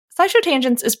SciShow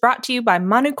Tangents is brought to you by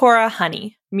Manukora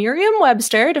Honey.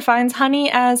 Merriam-Webster defines honey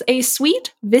as a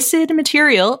sweet, viscid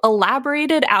material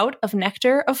elaborated out of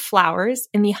nectar of flowers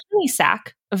in the honey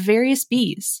sac of various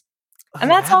bees. And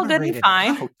that's all good and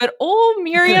fine, but old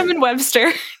Merriam and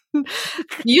Webster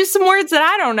used some words that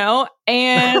I don't know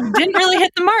and didn't really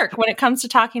hit the mark when it comes to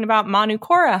talking about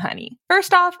Manukora honey.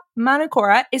 First off,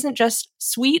 Manukora isn't just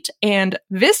sweet and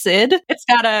viscid. It's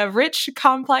got a rich,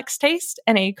 complex taste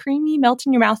and a creamy,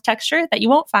 melt-in-your-mouth texture that you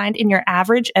won't find in your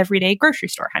average, everyday grocery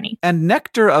store honey. And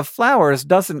nectar of flowers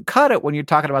doesn't cut it when you're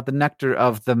talking about the nectar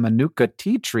of the Manuka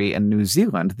tea tree in New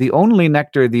Zealand, the only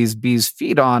nectar these bees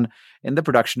feed on in the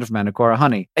production of Manukora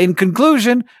honey. In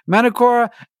conclusion, Manukora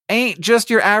ain't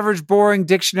just your average boring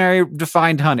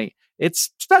dictionary-defined honey. It's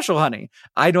special honey.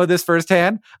 I know this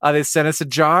firsthand. They sent us a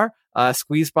jar, a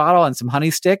squeeze bottle, and some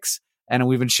honey sticks, and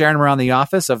we've been sharing them around the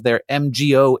office of their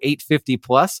MGO 850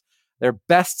 Plus, their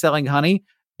best-selling honey.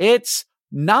 It's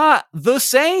not the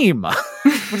same.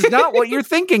 It's not what you're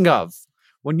thinking of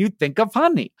when you think of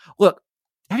honey. Look,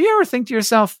 have you ever think to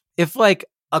yourself, if like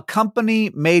a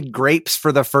company made grapes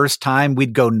for the first time,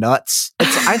 we'd go nuts?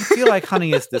 I feel like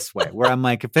honey is this way, where I'm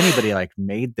like, if anybody like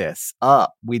made this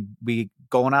up, we'd be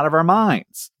going out of our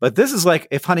minds. But this is like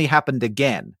if honey happened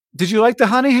again. Did you like the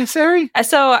honey, Sari?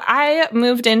 So I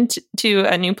moved into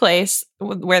a new place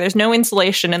where there's no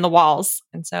insulation in the walls.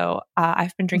 And so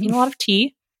I've been drinking a lot of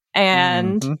tea.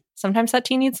 And sometimes that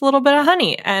tea needs a little bit of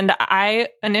honey. And I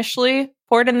initially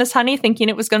poured in this honey thinking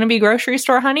it was going to be grocery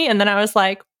store honey. And then I was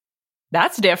like,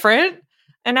 that's different.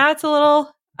 And now it's a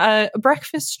little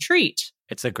breakfast treat.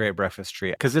 It's a great breakfast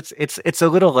treat because it's a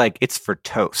little like it's for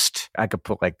toast. I could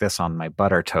put like this on my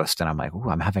butter toast and I'm like, ooh,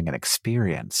 I'm having an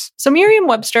experience. So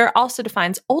Merriam-Webster also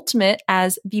defines ultimate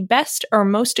as the best or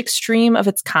most extreme of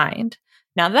its kind.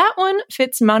 Now that one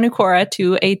fits Manukora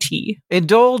to a T.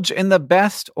 Indulge in the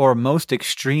best or most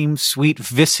extreme sweet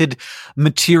viscid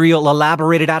material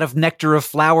elaborated out of nectar of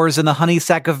flowers in the honey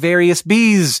sac of various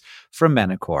bees from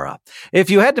Manukora. If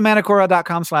you head to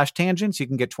manukora.com/tangents, you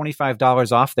can get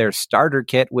 $25 off their starter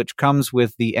kit, which comes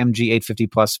with the MG 850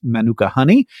 Plus Manuka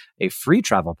honey, a free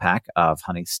travel pack of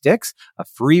honey sticks, a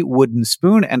free wooden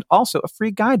spoon, and also a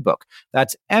free guidebook.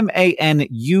 That's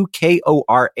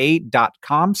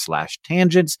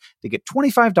manukora.com/tangents to get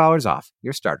 $25 off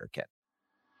your starter kit.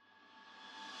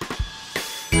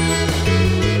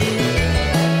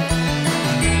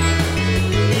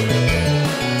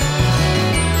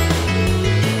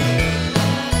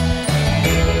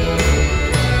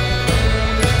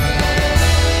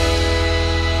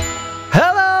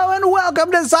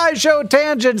 Welcome to SciShow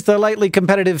Tangents, the lightly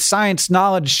competitive science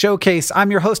knowledge showcase. I'm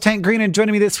your host, Hank Green, and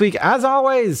joining me this week, as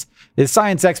always, is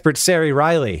science expert Sari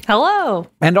Riley. Hello.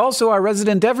 And also our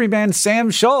resident everyman,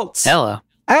 Sam Schultz. Hello.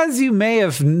 As you may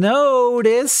have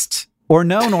noticed, or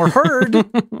known, or heard,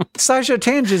 SciShow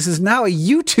Tangents is now a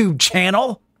YouTube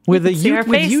channel with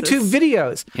YouTube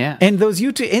videos. Yeah. And in those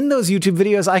YouTube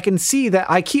videos, I can see that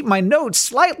I keep my notes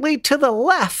slightly to the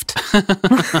left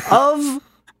of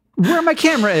where my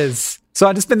camera is. So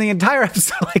I just spend the entire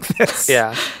episode like this.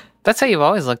 Yeah. That's how you've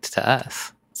always looked to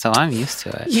us. So I'm used to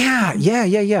it. Yeah.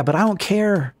 But I don't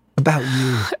care about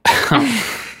you.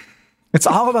 It's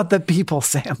all about the people,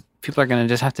 Sam. People are going to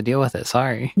just have to deal with it.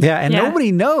 Sorry. Yeah. And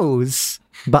nobody knows,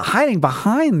 but hiding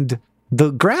behind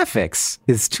the graphics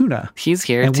is Tuna. He's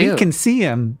here and too. And we can see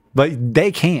him, but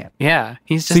they can't. Yeah.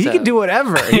 He's just so he can do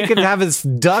whatever. He can have his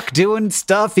duck doing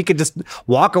stuff. He could just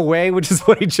walk away, which is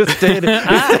what he just did.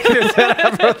 Stick his head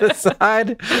over on the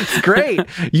side. It's great.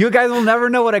 You guys will never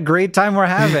know what a great time we're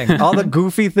having. All the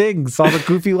goofy things, all the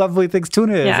goofy, lovely things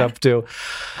Tuna is up to.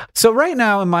 So right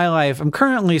now in my life, I'm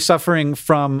currently suffering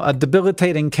from a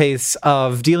debilitating case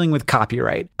of dealing with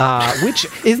copyright, which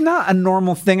is not a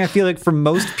normal thing, I feel like, for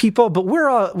most people, but we're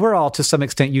all to some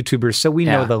extent YouTubers, so we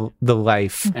know the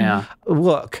life. Yeah.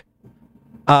 Look,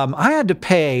 I had to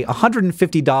pay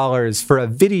 $150 for a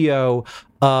video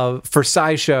for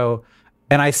SciShow,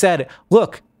 and I said,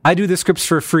 look, I do the scripts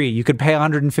for free. You could pay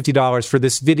 $150 for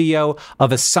this video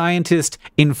of a scientist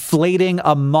inflating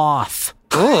a moth.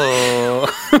 Ooh.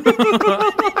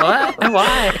 What?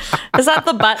 Why? Is that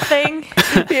the butt thing?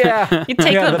 Yeah. You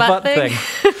take the butt thing?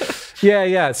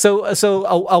 Yeah. So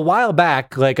a while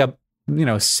back, like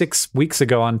 6 weeks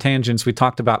ago on Tangents, we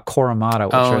talked about Koromata,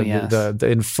 which are the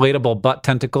inflatable butt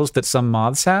tentacles that some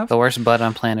moths have. The worst butt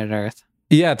on planet Earth.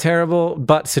 Yeah, terrible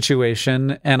butt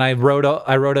situation. And I wrote a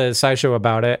SciShow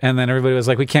about it, and then everybody was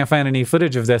like, we can't find any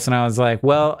footage of this. And I was like,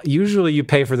 well, usually you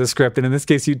pay for the script, and in this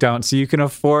case you don't. So you can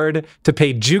afford to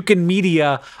pay Jukin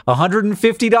Media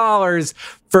 $150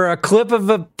 for a clip of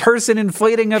a person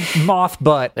inflating a moth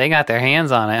butt. They got their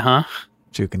hands on it, huh?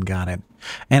 Jukin got it.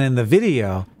 And in the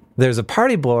video, there's a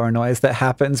party blower noise that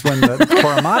happens when the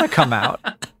Koromata come out.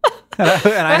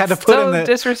 And I had to put so in the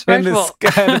disrespectful. I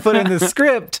had to put in the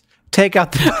script, take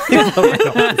out the party blower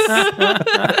noise.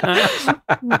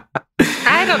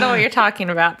 I don't know what you're talking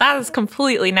about. That is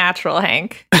completely natural,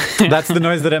 Hank. That's the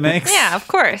noise that it makes? Yeah, of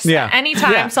course. Yeah.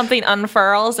 Anytime something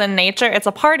unfurls in nature, it's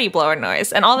a party blower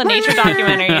noise. And all the nature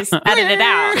documentaries edit it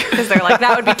out because they're like,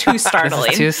 that would be too startling.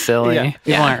 This is too silly. Yeah.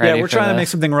 People aren't ready we're for trying to this. make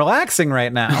something relaxing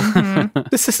right now.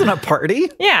 This isn't a party.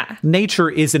 Yeah. Nature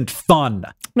isn't fun.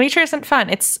 Nature isn't fun.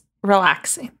 It's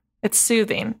relaxing. It's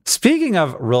soothing. Speaking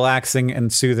of relaxing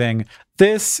and soothing,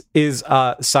 this is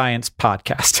a science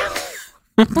podcast.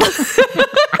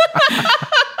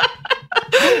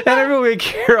 And every week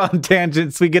here on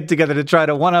Tangents, we get together to try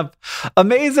to one-up,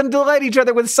 amaze, and delight each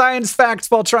other with science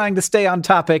facts while trying to stay on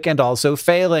topic and also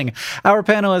failing. Our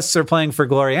panelists are playing for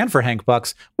glory and for Hank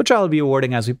Bucks, which I will be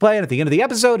awarding as we play. And at the end of the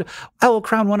episode, I will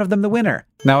crown one of them the winner.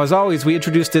 Now, as always, we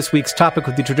introduce this week's topic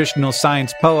with the traditional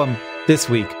science poem, this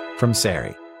week from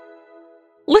Sari.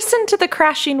 Listen to the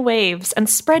crashing waves and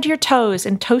spread your toes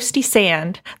in toasty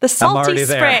sand. The salty already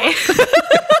there. spray.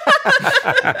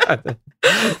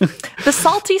 The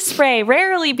salty spray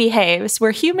rarely behaves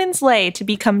where humans lay to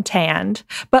become tanned.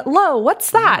 But lo, what's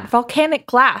that? Volcanic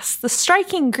glass, the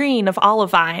striking green of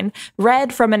olivine,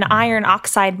 red from an iron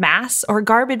oxide mass, or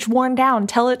garbage worn down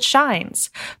till it shines.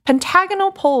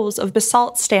 Pentagonal poles of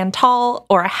basalt stand tall,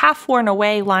 or a half-worn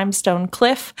away limestone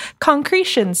cliff,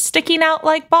 concretions sticking out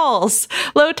like balls,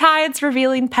 low tides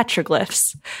revealing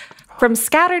petroglyphs. From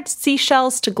scattered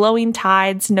seashells to glowing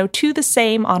tides, no two the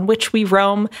same on which we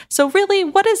roam. So really,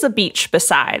 what is a beach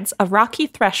besides a rocky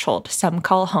threshold some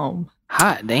call home?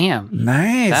 Hot damn.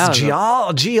 Nice. That was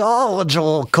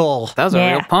Geological. That was a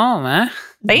Yeah. real poem, huh?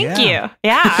 Thank you.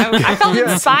 Yeah, I felt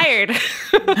inspired.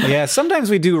 Yeah,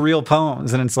 sometimes we do real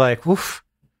poems and it's like, oof,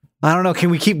 I don't know, can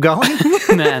we keep going?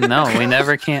 No, we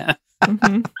never can.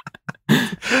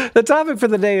 The topic for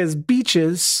the day is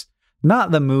beaches,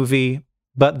 not the movie,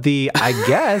 but the, I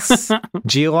guess,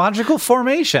 geological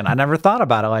formation. I never thought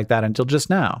about it like that until just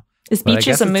now. Is But I Beaches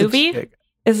guess a it's movie?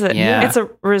 Is it? Yeah. It's a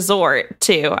resort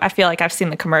too. I feel like I've seen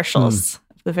the commercials.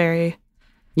 The very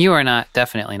You were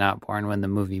definitely not born when the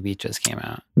movie Beaches came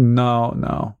out.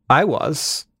 No. I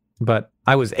was, but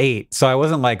I was 8, so I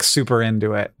wasn't like super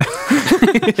into it.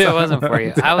 It wasn't for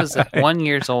you. I was 1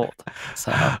 year old,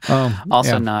 so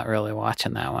also yeah. not really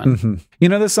watching that one. Mhm. You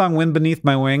know this song, Wind Beneath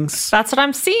My Wings? that's what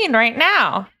I'm seeing right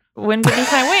now. Wind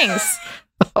beneath my wings.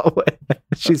 Oh,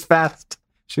 she's fast.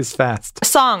 She's fast.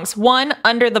 Songs. 1,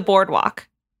 Under the Boardwalk.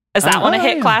 Is that one a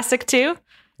hit yeah. classic too?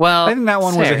 Well, I think that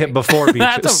one was a Sari. hit before Beaches.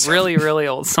 That's a really, really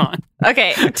old song.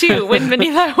 Okay. 2, Wind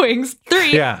Beneath My Wings.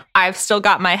 3, Yeah. I've Still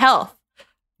Got My Health.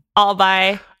 All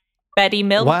by Betty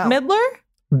Wow. Midler?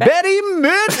 Betty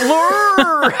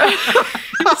Midler!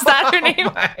 Is that her name?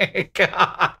 Oh my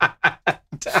God.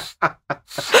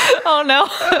 Oh no.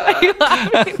 Are you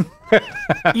laughing?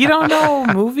 You don't know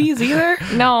movies either?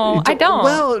 No, I don't.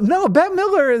 Well, no, Bette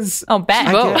Midler is... Oh, Bet.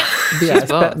 I both. guess- Yeah, She's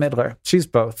it's both. Bette Midler. She's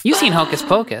both. You've seen Hocus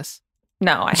Pocus.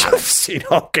 No, I I've haven't. seen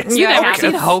Hocus. You You've never haven't.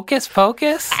 seen Hocus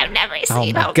Pocus? I've never Oh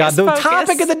seen my Hocus God, the Pocus.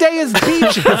 topic of the day is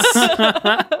beaches.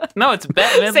 No, it's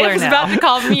Bette Midler Sam's now. about to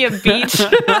call me a beach.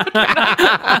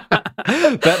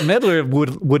 Bette Midler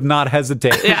would not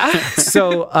hesitate. Yeah.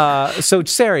 So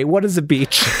Sari, what is a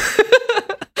beach?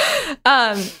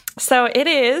 So it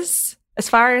is, as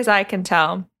far as I can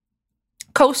tell,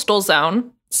 coastal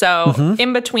zone. So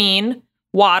in between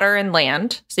water and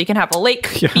land. So you can have a lake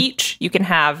beach. You can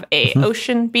have a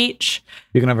ocean beach.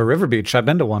 You can have a river beach. I've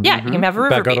been to one. Yeah, you can have a river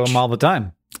Back out to beach. them all the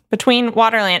time. Between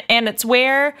water and land, and it's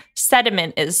where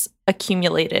sediment is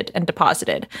accumulated and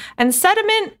deposited. And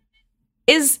sediment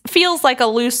feels like a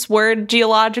loose word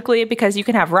geologically because you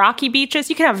can have rocky beaches,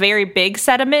 you can have very big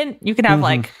sediment, you can have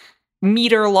like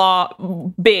meter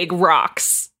long big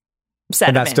rocks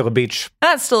sediment. And that's still a beach.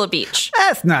 That's still a beach.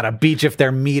 That's not a beach if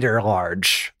they're meter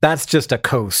large. That's just a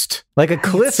coast. Like a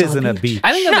cliff still a isn't a beach. beach.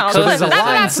 I think No, the So coast there's a is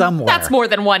line fine. somewhere. That's more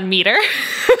than 1 meter.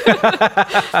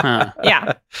 Huh.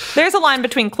 Yeah. There's a line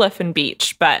between cliff and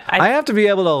beach, but I have to be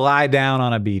able to lie down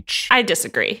on a beach. I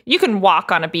disagree. You can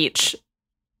walk on a beach,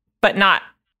 but not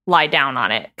lie down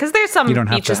on it. Because there's some You don't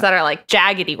have beaches to. that are like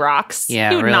jaggedy rocks. Yeah,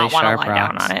 you would really not want to sharp lie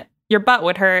down rocks. on it. Your butt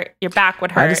would hurt. Your back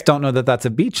would hurt. I just don't know that that's a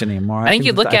beach anymore. I think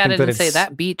you'd look I at think it that and say, it's-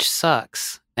 that beach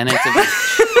sucks. And it's a beach.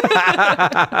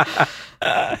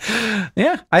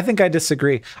 Yeah, I think I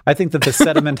disagree. I think that the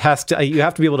sediment has to, you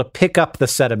have to be able to pick up the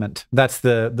sediment. That's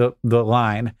the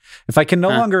line. If I can no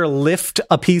longer lift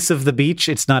a piece of the beach,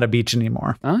 it's not a beach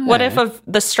anymore. What if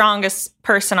the strongest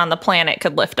person on the planet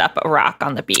could lift up a rock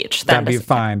on the beach. Then That'd be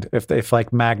fine if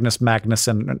like Magnus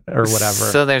Magnuson or whatever.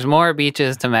 So there's more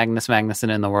beaches to Magnus Magnuson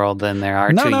in the world than there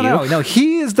are to you? No.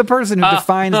 He is the person who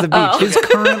defines the beach. His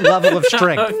current level of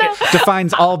strength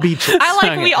defines all beaches. I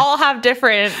like we all have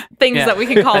different things that we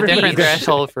can call a different beach.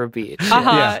 threshold for beach. We're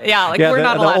not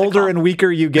allowed the older to and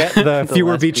weaker you get, the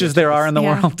fewer beaches there are in the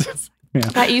world. Yeah.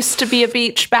 That used to be a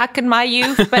beach back in my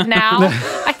youth, but now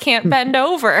I can't bend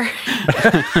over.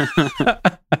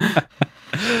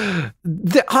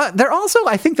 There also,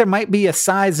 I think there might be a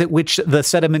size at which the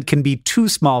sediment can be too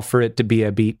small for it to be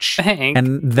a beach. Hank.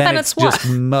 And then it's just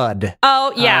mud.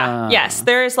 Oh, yeah. Yes.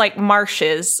 There's like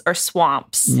marshes or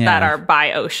swamps that are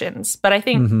by oceans. But I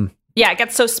think, it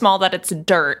gets so small that it's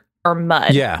dirt or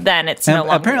mud. Yeah. Then it's no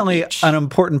longer apparently a beach. An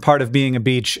important part of being a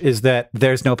beach is that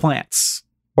there's no plants.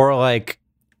 Or like,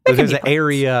 there's an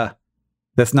area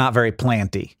that's not very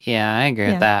planty. Yeah, I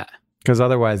agree with that. Because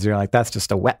otherwise you're like, that's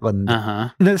just a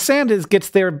wetland. The sand gets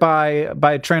there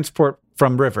by transport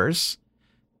from rivers.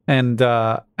 And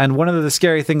one of the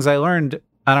scary things I learned,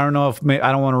 I don't know if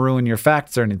I don't want to ruin your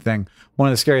facts or anything. One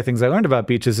of the scary things I learned about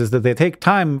beaches is that they take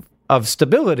time of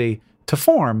stability to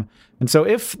form. And so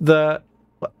if the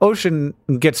ocean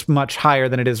gets much higher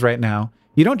than it is right now,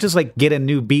 you don't just like get a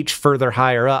new beach further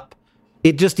higher up.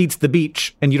 It just eats the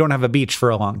beach, and you don't have a beach for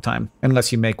a long time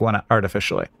unless you make one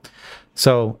artificially.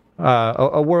 So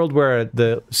a world where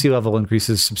the sea level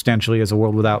increases substantially is a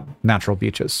world without natural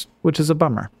beaches, which is a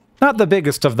bummer. Not the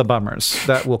biggest of the bummers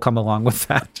that will come along with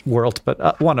that world,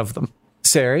 but one of them.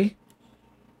 Sari,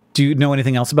 do you know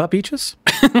anything else about beaches?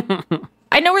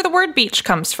 I know where the word beach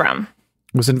comes from.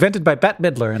 It was invented by Bette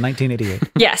Midler in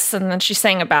 1988. Yes, and then she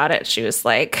sang about it. She was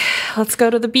like, let's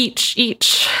go to the beach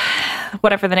each.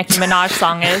 Whatever the Nicki Minaj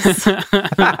song is.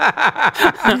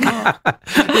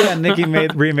 Yeah, Nicki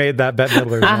remade that Bette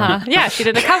Midler song. Yeah, she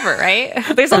did a cover, right?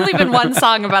 There's only been one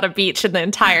song about a beach in the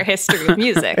entire history of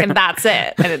music, and that's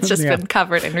it. And it's just been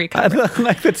covered and recovered.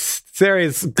 Like that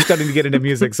Sari's starting to get into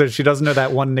music, so she doesn't know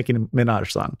that one Nicki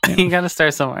Minaj song. Yeah. You got to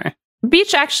start somewhere.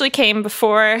 Beach actually came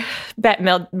before Bette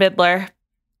Midler,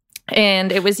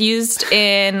 and it was used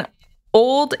in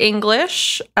Old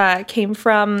English. Came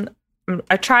from...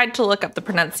 I tried to look up the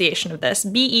pronunciation of this.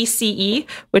 BECE,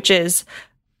 which is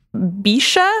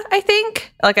Bisha, I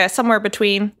think, like somewhere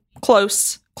between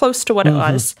close to what it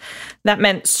was. That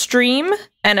meant stream,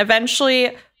 and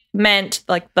eventually meant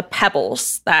like the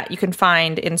pebbles that you can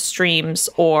find in streams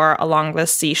or along the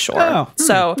seashore.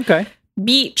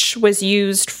 Beach was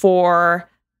used for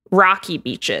rocky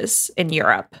beaches in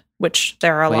Europe, which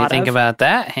there are a lot of. What do you think about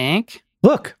that, Hank?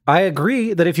 Look, I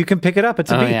agree that if you can pick it up, it's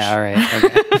a beach. Yeah, all right.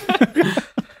 Okay.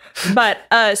 But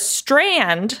a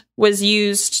strand was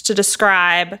used to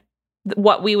describe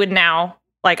what we would now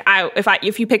like.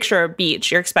 If you picture a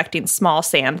beach, you're expecting small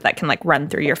sand that can like run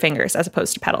through your fingers as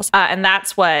opposed to petals, and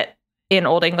that's what in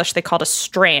Old English they called a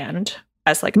strand,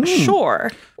 as like a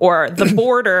shore or the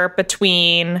border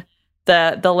between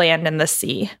the land and the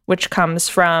sea, which comes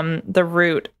from the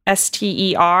root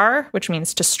ster, which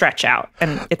means to stretch out,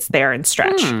 and it's there in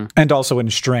stretch. And also in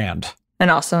strand.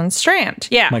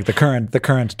 Yeah. Like the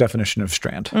current definition of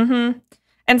strand.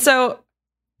 And so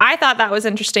I thought that was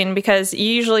interesting because you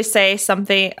usually say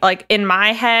something like, in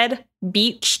my head,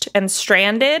 beached and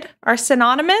stranded are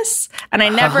synonymous, and I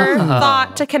never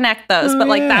thought to connect those. But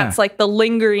like that's like the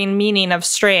lingering meaning of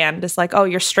strand is like, oh,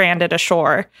 you're stranded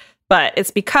ashore. But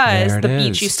it's because the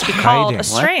beach used to be called a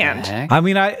strand. I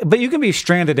mean, but you can be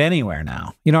stranded anywhere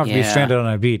now. You don't have to be stranded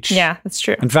on a beach. Yeah, that's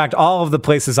true. In fact, all of the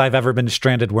places I've ever been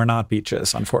stranded were not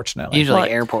beaches, unfortunately. Usually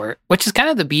airport, which is kind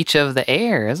of the beach of the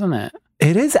air, isn't it?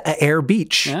 It is an air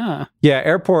beach. Yeah. Yeah,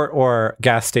 airport or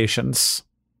gas stations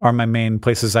are my main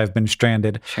places I've been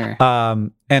stranded. Sure.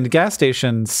 And gas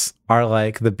stations are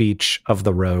like the beach of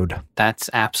the road. That's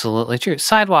absolutely true.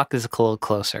 Sidewalk is a little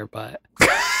closer, but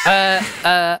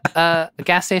a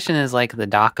gas station is like the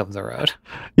dock of the road.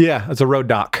 Yeah, it's a road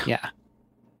dock. Yeah.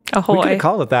 Ahoy. We could have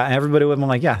called it that, and everybody would have been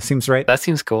like, yeah, seems right. That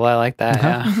seems cool. I like that.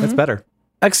 Yeah. That's better.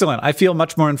 Excellent. I feel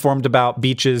much more informed about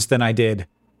beaches than I did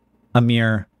a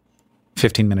mere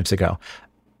 15 minutes ago.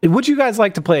 Would you guys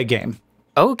like to play a game?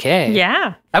 Okay.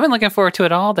 Yeah. I've been looking forward to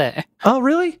it all day. Oh,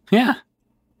 really? Yeah.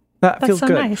 That feels so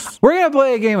good. Nice. We're going to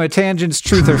play a game of Tangents,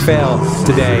 Truth or Fail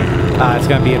today. It's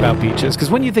going to be about beaches.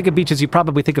 Because when you think of beaches, you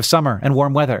probably think of summer and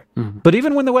warm weather. But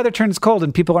even when the weather turns cold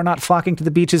and people are not flocking to the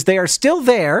beaches, they are still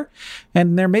there.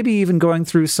 And they're maybe even going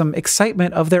through some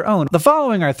excitement of their own. The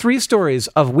following are 3 stories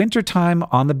of wintertime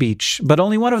on the beach. But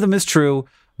only one of them is true.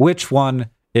 Which one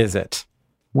is it?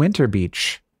 Winter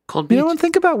Beach. Cold beach. You don't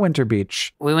think about Winter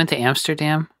Beach. We went to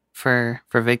Amsterdam for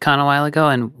VidCon a while ago,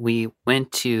 and we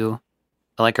went to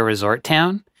like a resort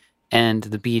town, and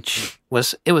the beach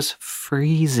was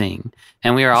freezing,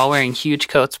 and we were all wearing huge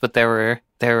coats, but there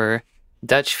were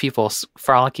Dutch people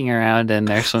frolicking around in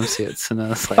their swimsuits, and I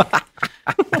was like,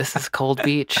 "This is cold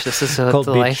beach. This is the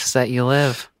life that you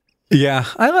live." Yeah,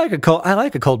 I like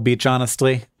a cold beach.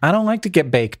 Honestly, I don't like to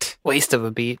get baked. Waste of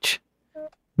a beach.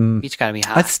 Beach gotta be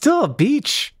hot. It's still a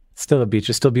beach. Still a beach.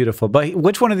 It's still beautiful. But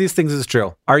which one of these things is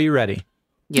true? Are you ready?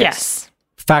 Yes.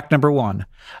 Fact number 1.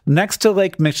 Next to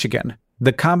Lake Michigan,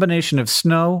 the combination of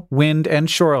snow, wind, and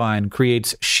shoreline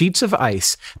creates sheets of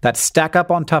ice that stack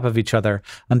up on top of each other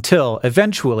until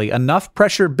eventually enough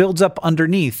pressure builds up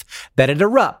underneath that it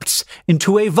erupts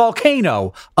into a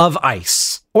volcano of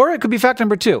ice. Or it could be fact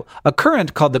number 2. A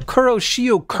current called the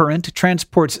Kuroshio Current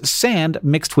transports sand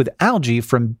mixed with algae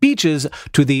from beaches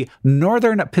to the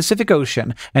northern Pacific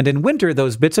Ocean. And in winter,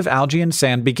 those bits of algae and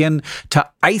sand begin to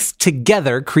ice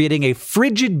together, creating a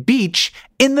frigid beach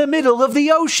in the middle of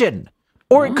the ocean.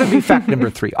 Or it could be fact number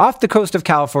 3. Off the coast of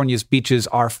California's beaches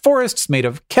are forests made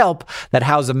of kelp that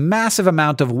house a massive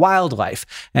amount of wildlife.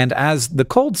 And as the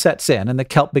cold sets in and the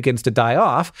kelp begins to die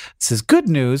off, this is good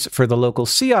news for the local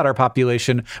sea otter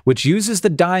population, which uses the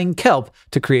dying kelp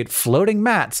to create floating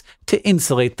mats to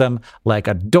insulate them like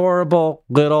adorable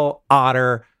little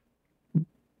otter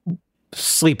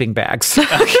sleeping bags.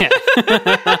 Okay.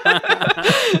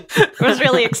 I was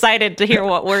really excited to hear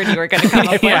what word you were going to come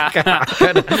up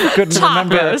with. Couldn't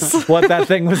remember what that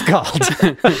thing was called.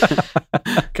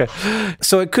 Okay.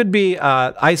 So it could be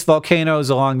ice volcanoes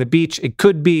along the beach. It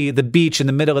could be the beach in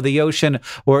the middle of the ocean,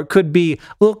 or it could be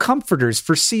little comforters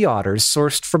for sea otters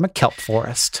sourced from a kelp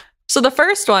forest. So the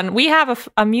first one, we have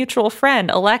a mutual friend,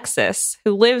 Alexis,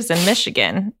 who lives in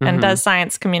Michigan and does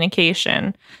science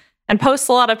communication, and posts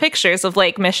a lot of pictures of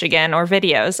Lake Michigan or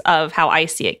videos of how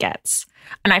icy it gets.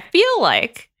 And I feel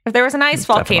like if there was an ice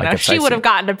volcano, she would have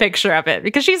gotten a picture of it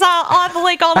because she's on the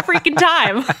lake all the freaking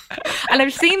time. And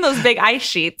I've seen those big ice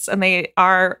sheets, and they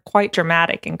are quite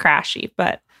dramatic and crashy,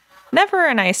 but never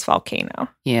an ice volcano.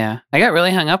 Yeah. I got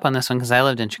really hung up on this one because I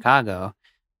lived in Chicago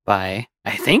by,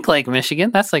 I think, Lake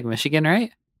Michigan. That's Lake Michigan,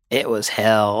 right? It was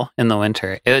hell in the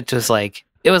winter. It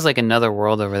was like another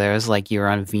world over there. It was like you were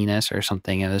on Venus or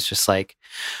something. It was just like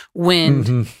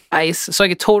wind, ice. So I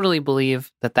could totally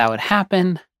believe that would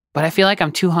happen. But I feel like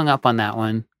I'm too hung up on that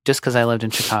one just because I lived in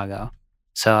Chicago.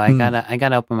 So I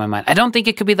gotta open my mind. I don't think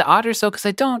it could be the otters though, because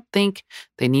I don't think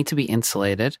they need to be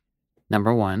insulated.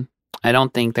 Number 1. I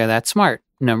don't think they're that smart.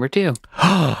 Number 2.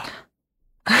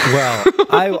 Well,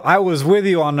 I was with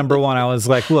you on number 1. I was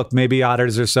like, look, maybe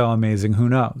otters are so amazing. Who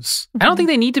knows? I don't think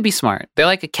they need to be smart. They're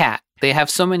like a cat. They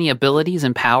have so many abilities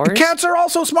and powers. Cats are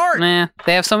also smart. Nah,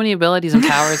 they have so many abilities and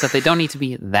powers that they don't need to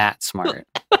be that smart.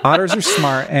 Otters are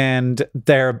smart, and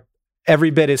they're every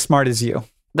bit as smart as you.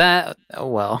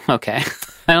 Well, okay.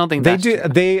 I don't think they do.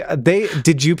 They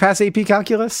did you pass AP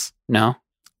Calculus? No.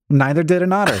 Neither did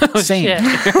an otter. Oh, Same.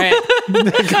 Shit. Right.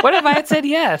 What if I had said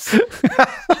yes?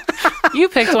 You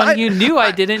picked one you knew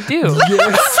I didn't do.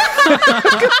 Yes.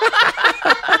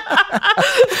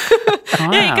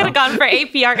 Wow. Yeah, you could have gone for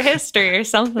AP Art History or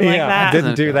something like that. I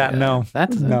didn't do that. No.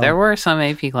 There were some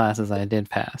AP classes I did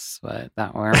pass, but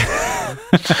that weren't.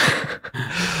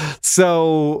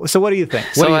 So what do you think?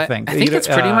 What do you think? I think it's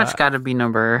pretty much got to be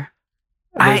number.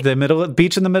 The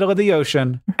beach in the middle of the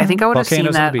ocean. I think I would have seen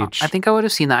that. Beach. I think I would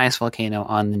have seen the ice volcano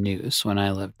on the news when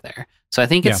I lived there. So I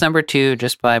think it's number 2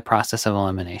 just by process of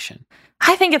elimination.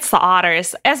 I think it's the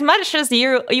otters. As much as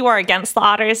you are against the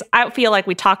otters, I feel like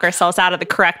we talk ourselves out of the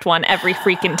correct one every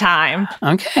freaking time.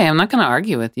 Okay, I'm not going to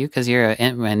argue with you because you're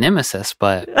a nemesis,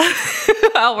 but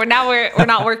we're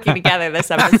not working together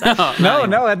this episode.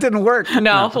 No, that didn't work.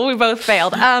 No, we both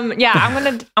failed. I'm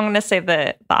gonna say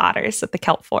the otters at the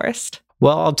kelp forest.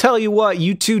 Well, I'll tell you what,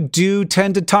 you two do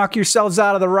tend to talk yourselves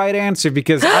out of the right answer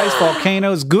because ice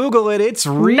volcanoes, Google it, it's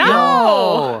real.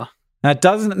 No! That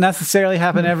doesn't necessarily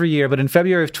happen every year, but in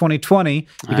February of 2020,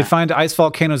 you could find ice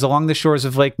volcanoes along the shores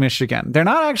of Lake Michigan. They're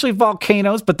not actually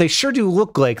volcanoes, but they sure do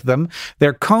look like them.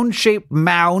 They're cone-shaped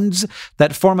mounds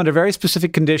that form under very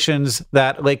specific conditions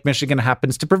that Lake Michigan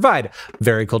happens to provide.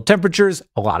 Very cold temperatures,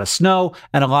 a lot of snow,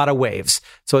 and a lot of waves.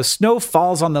 So as snow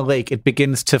falls on the lake, it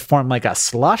begins to form like a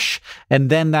slush,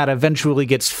 and then that eventually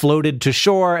gets floated to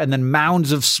shore, and then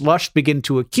mounds of slush begin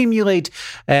to accumulate,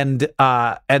 and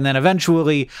then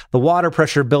eventually the water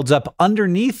pressure builds up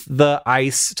underneath the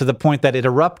ice to the point that it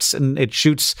erupts and it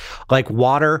shoots like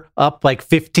water up like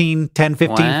 10, 15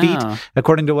 feet.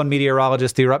 According to one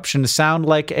meteorologist, the eruptions sound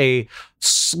like a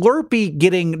Slurpee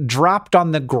getting dropped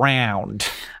on the ground.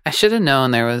 I should have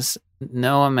known there was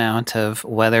no amount of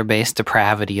weather-based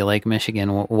depravity Lake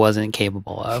Michigan wasn't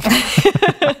capable of.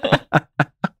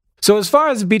 So as far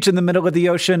as a beach in the middle of the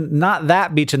ocean, not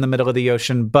that beach in the middle of the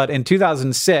ocean, but in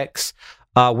 2006,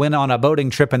 when on a boating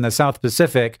trip in the South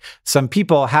Pacific, some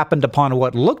people happened upon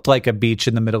what looked like a beach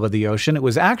in the middle of the ocean. It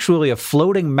was actually a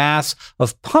floating mass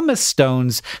of pumice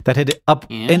stones that had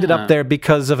ended up there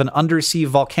because of an undersea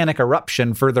volcanic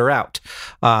eruption further out.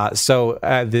 So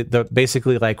the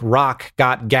basically like rock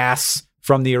got gas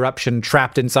from the eruption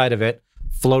trapped inside of it,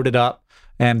 floated up,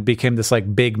 and became this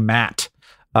like big mat.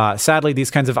 Sadly,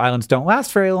 these kinds of islands don't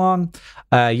last very long.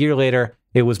 A year later,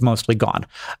 it was mostly gone.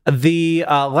 The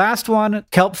last one,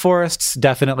 kelp forests,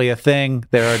 definitely a thing.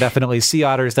 There are definitely sea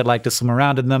otters that like to swim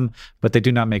around in them, but they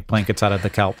do not make blankets out of the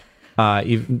kelp.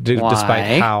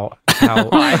 Despite how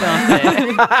Why don't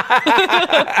they?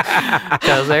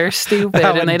 Because they're stupid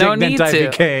and they don't need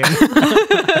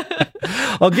to.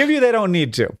 I'll give you they don't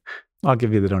need to.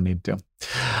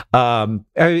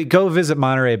 Go visit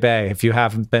Monterey Bay if you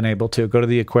haven't been able to. Go to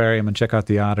the aquarium and check out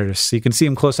the otters. So you can see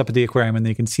them close up at the aquarium, and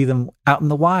then you can see them out in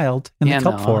the wild in the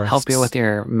kelp forest. Help you with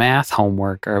your math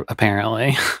homework,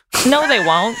 apparently. No, they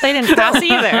won't. They didn't pass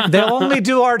either. They'll only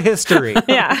do art history.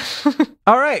 Yeah.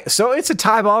 All right, so it's a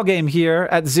tie ball game here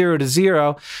at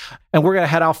 0-0, and we're going to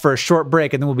head out for a short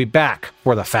break, and then we'll be back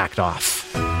for the Fact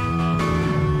Off.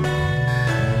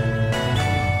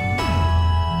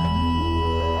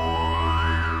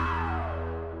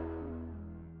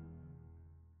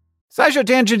 SciShow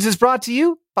Tangents is brought to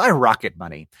you by Rocket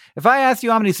Money. If I asked you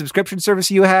how many subscription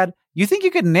services you had, you think you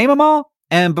could name them all?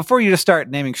 And before you just start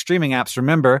naming streaming apps,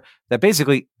 remember that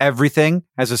basically everything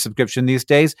has a subscription these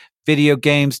days. Video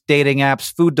games, dating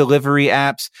apps, food delivery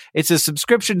apps. It's a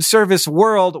subscription service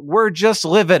world. We're just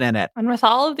living in it. And with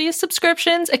all of these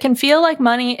subscriptions, it can feel like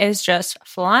money is just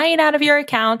flying out of your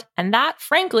account, and that,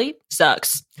 frankly,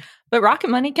 sucks. But Rocket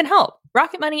Money can help.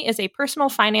 Rocket Money is a personal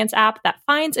finance app that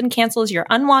finds and cancels your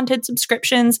unwanted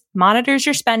subscriptions, monitors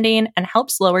your spending, and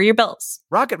helps lower your bills.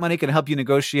 Rocket Money can help you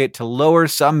negotiate to lower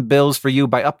some bills for you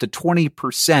by up to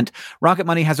 20%. Rocket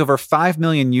Money has over 5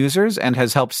 million users and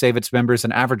has helped save its members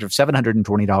an average of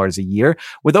 $720 a year,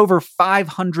 with over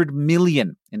 500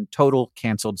 million in total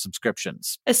canceled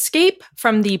subscriptions. Escape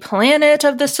from the planet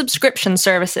of the subscription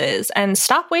services and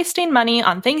stop wasting money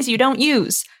on things you don't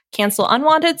use. Cancel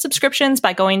unwanted subscriptions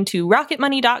by going to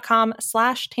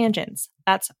rocketmoney.com/tangents.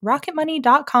 That's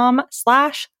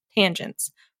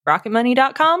rocketmoney.com/tangents.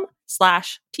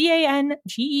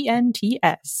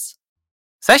 rocketmoney.com/tangents.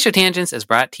 SciShow Tangents is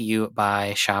brought to you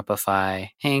by Shopify.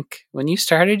 Hank, when you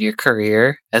started your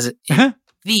career as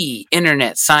the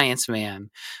internet science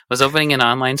man, was opening an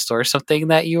online store something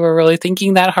that you were really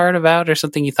thinking that hard about, or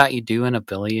something you thought you'd do in a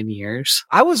billion years?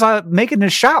 I was making a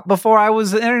shop before I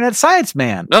was the internet science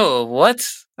man. Oh, what?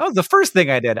 That was the first thing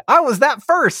I did. I was that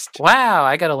first. Wow,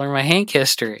 I got to learn my Hank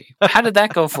history. How did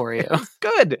that go for you?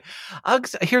 Good.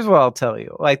 Here's what I'll tell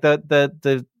you. Like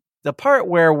the part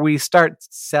where we start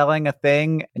selling a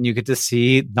thing and you get to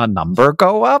see the number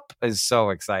go up is so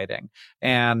exciting.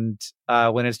 And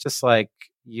when it's just like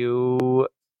you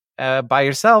by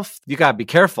yourself, you got to be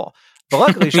careful. But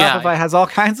luckily, Shopify has all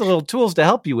kinds of little tools to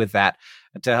help you with that,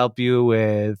 to help you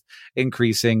with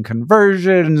increasing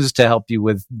conversions, to help you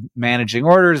with managing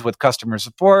orders, with customer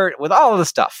support, with all of the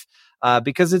stuff.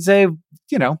 Because it's I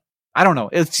don't know.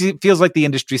 It feels like the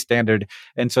industry standard.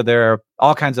 And so there are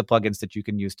all kinds of plugins that you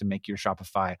can use to make your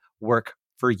Shopify work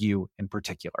for you in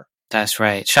particular. That's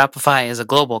right. Shopify is a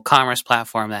global commerce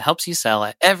platform that helps you sell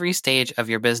at every stage of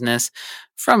your business,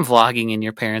 from vlogging in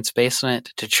your parents'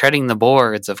 basement to treading the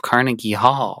boards of Carnegie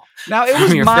Hall. Now, it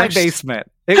was my basement.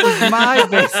 It was my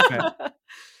basement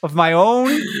of my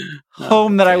own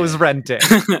home that I was renting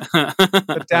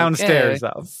the downstairs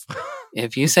of.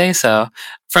 If you say so.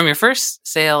 From your first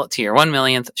sale to your 1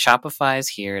 millionth, Shopify is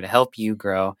here to help you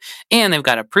grow. And they've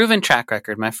got a proven track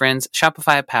record, my friends.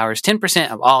 Shopify powers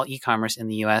 10% of all e-commerce in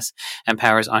the US and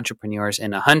powers entrepreneurs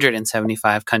in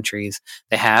 175 countries.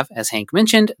 They have, as Hank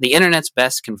mentioned, the internet's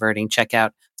best converting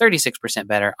checkout, 36%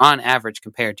 better on average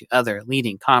compared to other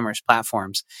leading commerce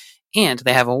platforms. And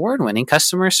they have award-winning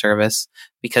customer service,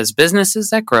 because businesses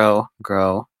that grow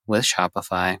with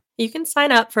Shopify. You can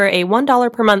sign up for a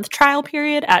 $1 per month trial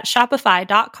period at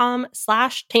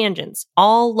shopify.com/tangents,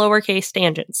 all lowercase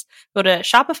tangents. Go to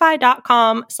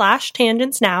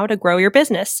shopify.com/tangents now to grow your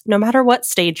business, no matter what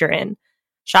stage you're in.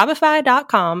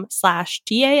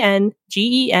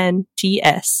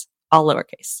 Shopify.com/TANGENTS, all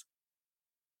lowercase.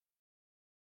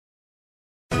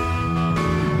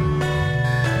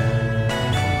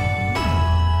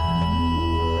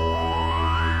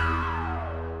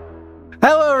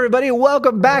 Hello, everybody.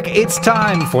 Welcome back. It's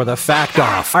time for the Fact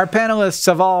Off. Our panelists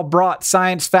have all brought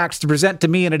science facts to present to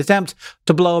me in an attempt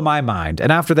to blow my mind.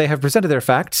 And after they have presented their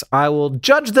facts, I will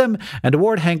judge them and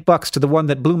award Hank Bucks to the one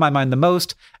that blew my mind the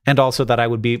most, and also that I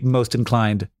would be most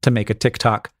inclined to make a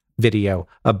TikTok video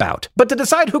about. But to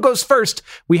decide who goes first,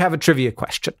 we have a trivia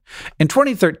question. In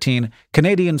 2013,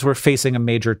 Canadians were facing a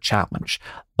major challenge.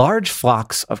 Large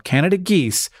flocks of Canada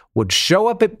geese would show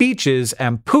up at beaches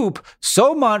and poop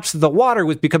so much that the water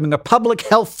was becoming a public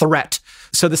health threat.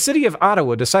 So the city of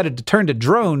Ottawa decided to turn to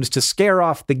drones to scare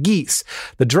off the geese.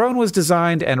 The drone was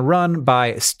designed and run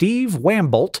by Steve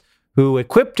Wambolt, who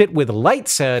equipped it with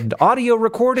lights and audio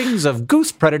recordings of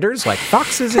goose predators like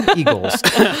foxes and eagles.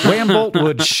 Wambolt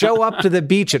would show up to the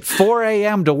beach at 4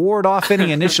 a.m. to ward off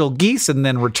any initial geese and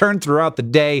then return throughout the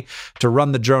day to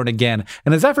run the drone again.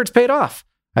 And his efforts paid off.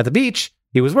 At the beach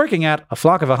he was working at, a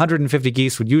flock of 150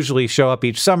 geese would usually show up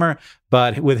each summer,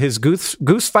 but with his goose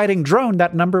fighting drone,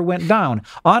 that number went down.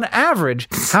 On average,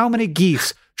 how many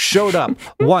geese showed up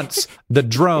once the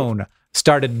drone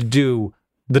started to do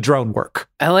the drone work?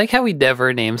 I like how we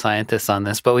never name scientists on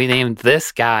this, but we named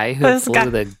this guy who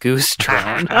flew the goose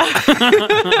drone.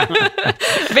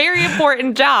 Very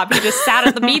important job. He just sat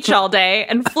at the beach all day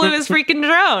and flew his freaking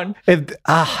drone.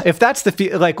 If that's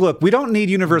the look, we don't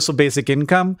need universal basic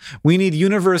income. We need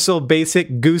universal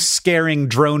basic goose scaring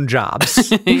drone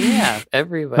jobs. Yeah,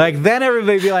 everybody. Then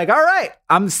everybody be like, all right,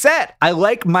 I'm set. I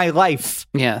like my life.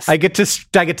 Yes. I get to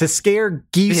scare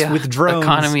geese with drones.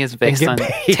 Economy is based on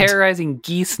paid. terrorizing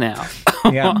geese now.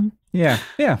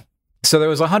 Yeah. So there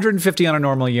was 150 on a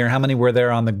normal year. How many were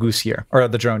there on the goose year or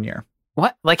the drone year?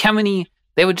 What? Like how many?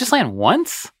 They would just land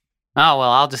once? Oh, well,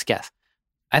 I'll just guess.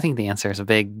 I think the answer is a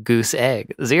big goose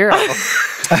egg. 0.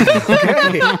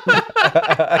 Okay.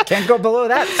 Can't go below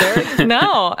that, Sarah.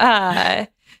 No.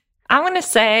 I'm going to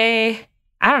say,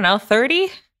 I don't know, 30?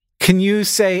 Can you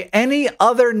say any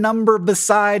other number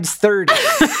besides 30?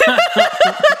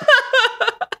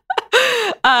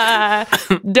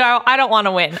 No, I don't want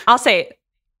to win. I'll say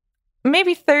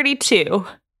maybe 32.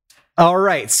 All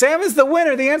right. Sam is the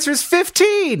winner. The answer is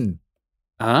 15.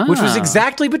 Which was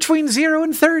exactly between 0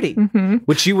 and 30,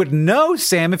 which you would know,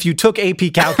 Sam, if you took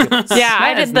AP Calculus. Yeah,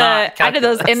 I did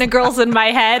those integrals in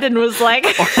my head and was like,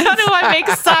 how do I make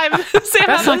Sam That's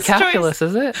have not this calculus, choice?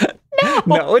 is it?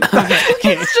 No, it's not.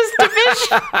 It's just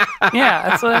division. Yeah,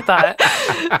 that's what I thought.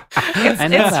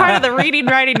 It's part of the reading,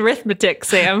 writing, arithmetic,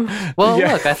 Sam. Well,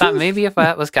 Yeah. look, I thought maybe if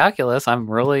that was calculus, I'm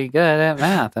really good at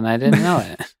math, and I didn't know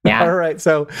it. Yeah. All right.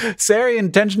 So Sarah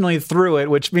intentionally threw it,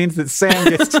 which means that Sam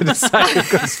gets to decide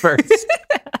who goes first.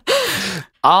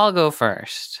 I'll go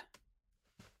first.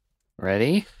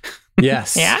 Ready?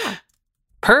 Yes. Yeah.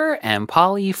 Per and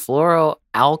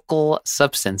polyfluoroalkyl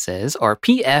substances, or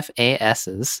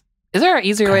PFASs. Is there an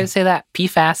easier way to say that?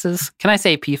 PFASs? Can I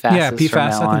say PFASs? Yeah, PFAS. from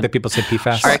now I think on? that people say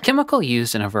PFAS. Are a chemical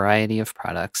used in a variety of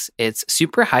products. It's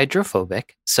super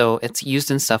hydrophobic, so it's used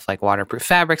in stuff like waterproof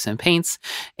fabrics and paints,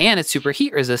 and it's super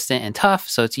heat resistant and tough,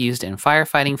 so it's used in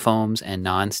firefighting foams and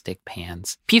non-stick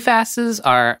pans. PFASs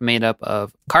are made up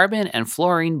of carbon and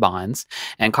fluorine bonds,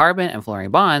 and carbon and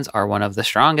fluorine bonds are one of the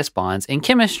strongest bonds in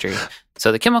chemistry.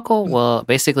 So the chemical will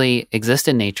basically exist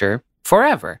in nature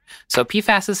forever. So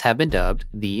PFASs have been dubbed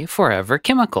the forever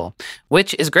chemical,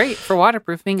 which is great for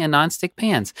waterproofing and nonstick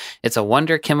pans. It's a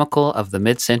wonder chemical of the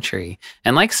mid-century.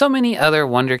 And like so many other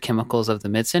wonder chemicals of the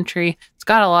mid-century, it's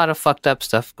got a lot of fucked up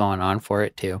stuff going on for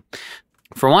it too.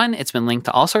 For one, it's been linked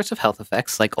to all sorts of health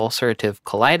effects like ulcerative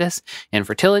colitis,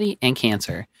 infertility, and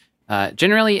cancer.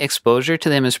 Generally, exposure to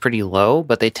them is pretty low,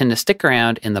 but they tend to stick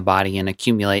around in the body and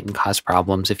accumulate and cause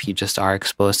problems if you just are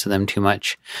exposed to them too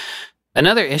much.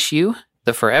 Another issue,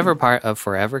 the forever part of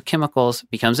forever chemicals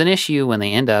becomes an issue when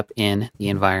they end up in the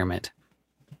environment.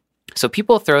 So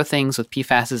people throw things with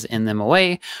PFASs in them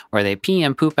away, or they pee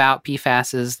and poop out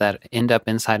PFASs that end up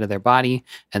inside of their body,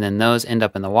 and then those end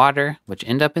up in the water, which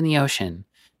end up in the ocean.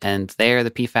 And there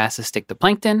the PFASs stick to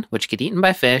plankton, which get eaten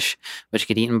by fish, which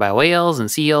get eaten by whales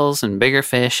and seals and bigger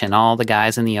fish and all the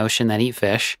guys in the ocean that eat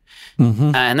fish.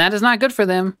 And that is not good for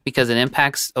them because it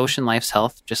impacts ocean life's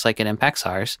health just like it impacts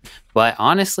ours. But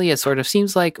honestly, it sort of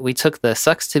seems like we took the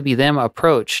sucks to be them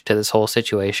approach to this whole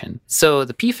situation. So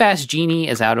the PFAS genie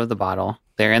is out of the bottle.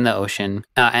 They're in the ocean.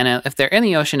 And if they're in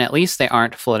the ocean, at least they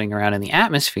aren't floating around in the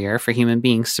atmosphere for human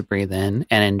beings to breathe in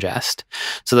and ingest.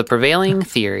 So the prevailing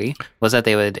theory was that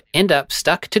they would end up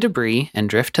stuck to debris and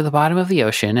drift to the bottom of the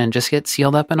ocean and just get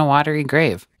sealed up in a watery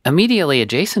grave. Immediately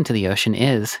adjacent to the ocean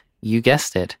is, you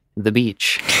guessed it, the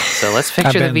beach. So let's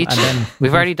picture the beach.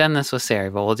 We've already done this with Sarah,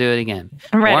 but we'll do it again.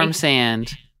 Warm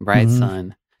sand, bright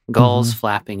sun, gulls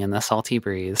flapping in the salty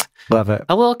breeze. Love it.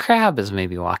 A little crab is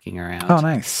maybe walking around. Oh,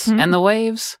 nice. And the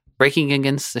waves breaking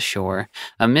against the shore,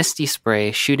 a misty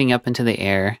spray shooting up into the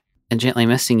air and gently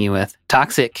misting you with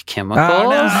toxic chemicals. Oh,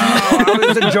 no. I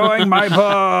was enjoying my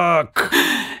book.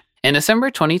 In December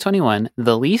 2021,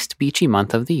 the least beachy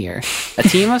month of the year, a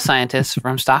team of scientists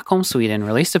from Stockholm, Sweden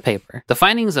released a paper, the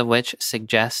findings of which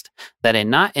suggest that a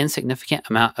not insignificant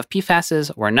amount of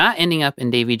PFASs were not ending up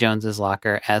in Davy Jones's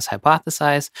locker as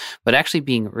hypothesized, but actually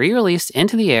being re-released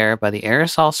into the air by the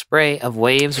aerosol spray of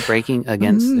waves breaking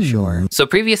against the shore. So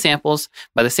previous samples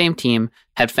by the same team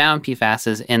had found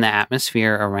PFASs in the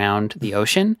atmosphere around the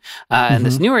ocean. In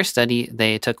this newer study,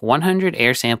 they took 100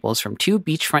 air samples from 2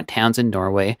 beachfront towns in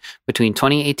Norway between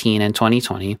 2018 and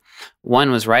 2020.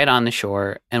 One was right on the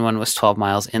shore, and one was 12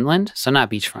 miles inland, so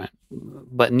not beachfront,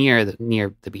 but near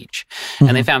the beach.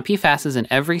 And they found PFASs in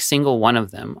every single one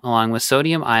of them, along with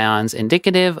sodium ions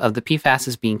indicative of the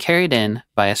PFASs being carried in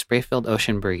by a spray-filled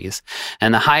ocean breeze.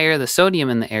 And the higher the sodium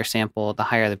in the air sample, the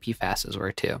higher the PFASs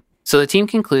were too. So the team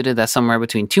concluded that somewhere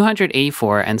between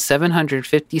 284 and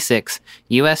 756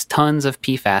 U.S. tons of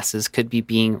PFASs could be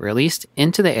being released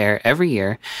into the air every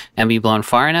year and be blown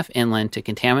far enough inland to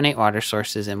contaminate water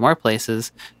sources in more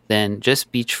places than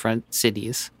just beachfront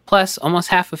cities. Plus, almost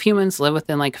half of humans live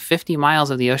within like 50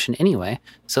 miles of the ocean anyway,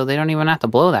 so they don't even have to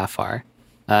blow that far.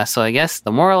 So I guess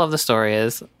the moral of the story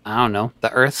is, I don't know,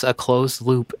 the Earth's a closed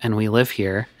loop and we live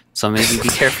here. So maybe be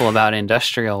careful about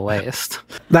industrial waste.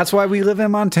 That's why we live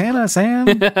in Montana, Sam.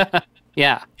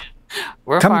 Yeah.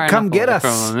 We're Come far enough get away us.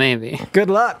 from them, maybe. Good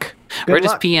luck. We're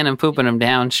just peeing and pooping them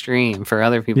downstream for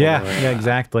other people. Yeah,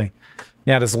 exactly.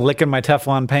 Yeah, just licking my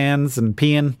Teflon pans and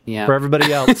peeing for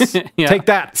everybody else. Yeah. Take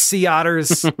that, sea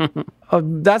otters. Oh,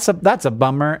 that's a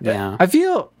bummer. Yeah. I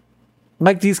feel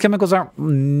like these chemicals aren't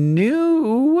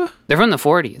new. They're from the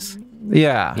 40s.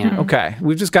 Yeah. Okay.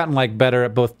 We've just gotten like better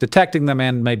at both detecting them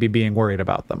and maybe being worried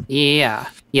about them. Yeah.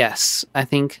 Yes. I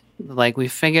think like we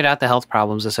figured out the health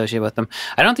problems associated with them.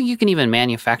 I don't think you can even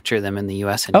manufacture them in the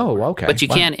US anymore. Oh, okay. But you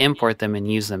can import them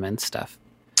and use them and stuff.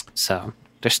 So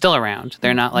they're still around.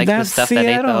 They're not like the stuff that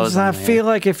ate those. I feel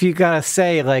like if you gotta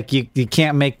say like you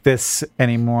can't make this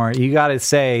anymore, you gotta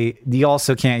say you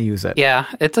also can't use it. Yeah,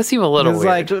 it does seem a little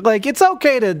weird. Like it's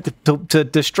okay to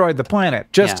destroy the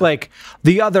planet, just like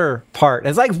the other part.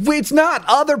 It's like it's not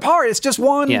other part. It's just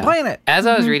one planet. As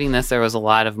I was reading this, there was a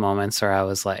lot of moments where I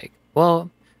was like, well,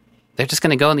 they're just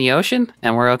going to go in the ocean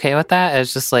and we're okay with that.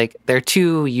 It's just like they're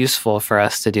too useful for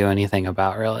us to do anything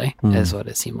about, really, is what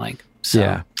it seemed like.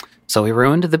 So, So we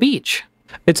ruined the beach.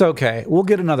 It's okay. We'll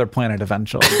get another planet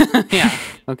eventually. Yeah.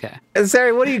 Okay.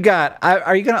 Sari, what do you got?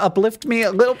 Are you going to uplift me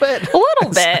a little bit? A little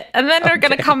bit. And then we're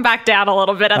going to come back down a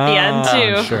little bit at the end,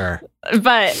 too. Sure.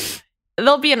 But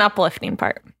there'll be an uplifting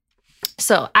part.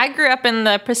 So I grew up in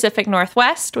the Pacific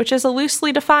Northwest, which is a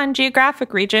loosely defined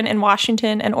geographic region in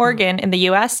Washington and Oregon in the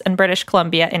U.S. and British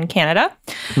Columbia in Canada.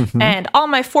 And all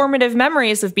my formative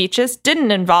memories of beaches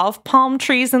didn't involve palm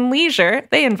trees and leisure.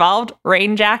 They involved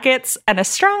rain jackets and a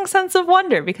strong sense of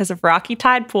wonder because of rocky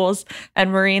tide pools and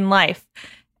marine life.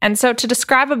 And so to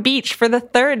describe a beach for the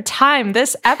third time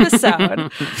this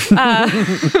episode,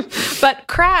 but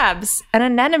crabs and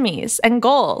anemones and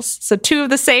gulls, so two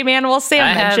of the same animals Sam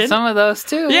mentioned. I had some of those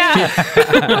too.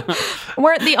 Yeah.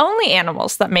 Weren't the only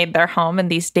animals that made their home in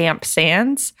these damp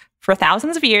sands. For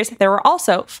thousands of years, there were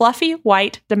also fluffy,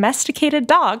 white, domesticated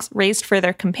dogs raised for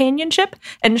their companionship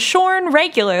and shorn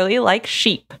regularly like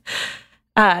sheep.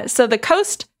 So the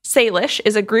Coast Salish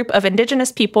is a group of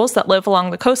indigenous peoples that live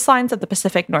along the coastlines of the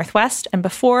Pacific Northwest, and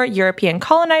before European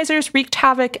colonizers wreaked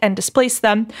havoc and displaced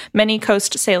them, many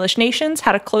Coast Salish nations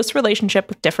had a close relationship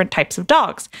with different types of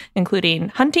dogs, including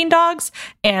hunting dogs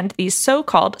and these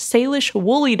so-called Salish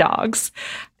woolly dogs.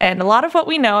 And a lot of what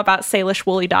we know about Salish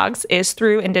woolly dogs is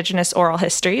through indigenous oral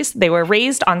histories. They were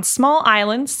raised on small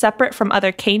islands separate from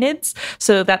other canids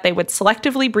so that they would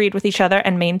selectively breed with each other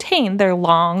and maintain their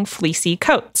long, fleecy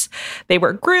coats. They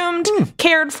were groomed,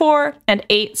 cared for, and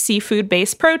ate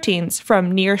seafood-based proteins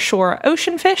from near-shore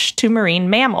ocean fish to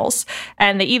marine mammals.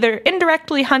 And they either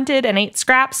indirectly hunted and ate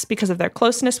scraps because of their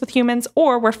closeness with humans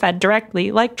or were fed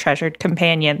directly like treasured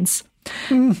companions.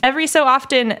 Every so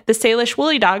often, the Salish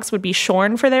woolly dogs would be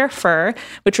shorn for their fur,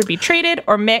 which would be traded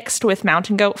or mixed with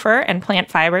mountain goat fur and plant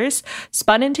fibers,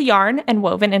 spun into yarn, and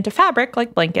woven into fabric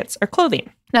like blankets or clothing.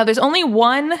 Now, there's only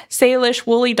one Salish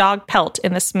woolly dog pelt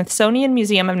in the Smithsonian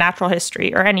Museum of Natural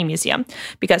History, or any museum,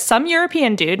 because some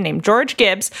European dude named George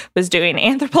Gibbs was doing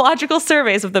anthropological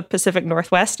surveys of the Pacific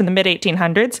Northwest in the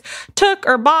mid-1800s, took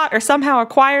or bought or somehow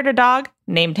acquired a dog,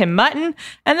 named him Mutton,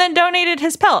 and then donated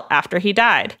his pelt after he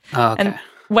died. Oh, okay. And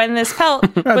when this pelt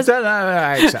was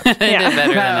I accept. They did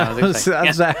better than I was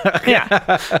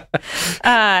expecting.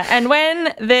 And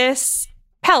when this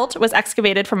pelt was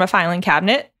excavated from a filing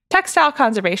cabinet, textile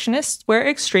conservationists were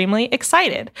extremely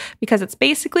excited because it's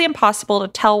basically impossible to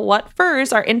tell what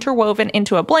furs are interwoven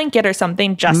into a blanket or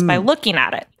something just by looking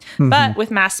at it. But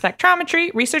with mass spectrometry,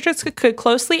 researchers could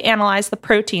closely analyze the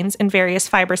proteins in various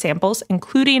fiber samples,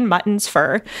 including mutton's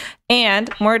fur, and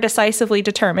more decisively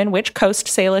determine which Coast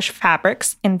Salish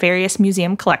fabrics in various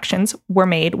museum collections were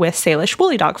made with Salish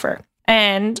woolly dog fur.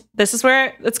 And this is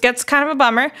where it gets kind of a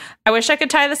bummer. I wish I could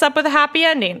tie this up with a happy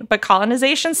ending, but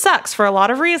colonization sucks for a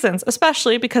lot of reasons,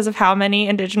 especially because of how many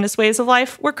indigenous ways of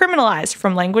life were criminalized,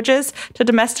 from languages to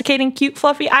domesticating cute,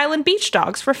 fluffy island beach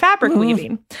dogs for fabric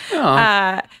weaving.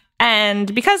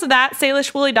 And because of that,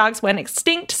 Salish woolly dogs went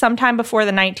extinct sometime before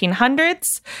the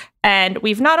 1900s. And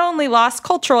we've not only lost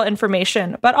cultural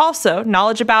information, but also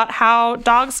knowledge about how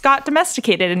dogs got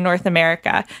domesticated in North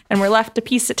America. And we're left to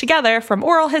piece it together from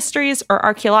oral histories or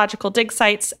archaeological dig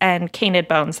sites and canid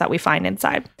bones that we find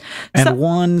inside. And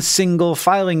one single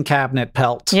filing cabinet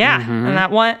pelt. Yeah, and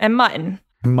that one, and mutton.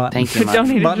 Mutton. Thank you,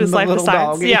 Donated to Mutton, his the life of little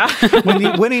science. dog.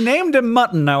 Yeah. when he named him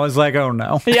Mutton, I was like, oh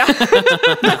no. Yeah.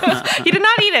 He did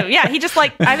not eat him. Yeah, he just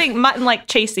I think Mutton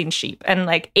chasing sheep and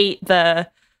ate the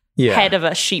head of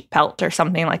a sheep pelt or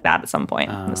something like that at some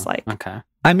point. It was Okay.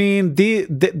 I mean,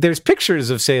 there's pictures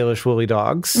of Salish woolly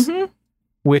dogs,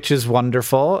 which is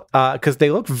wonderful because they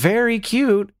look very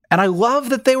cute, and I love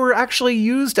that they were actually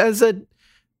used as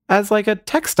a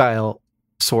textile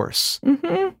source.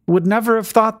 Would never have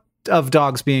thought of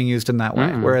dogs being used in that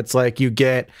way, where it's you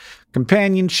get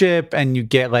companionship and you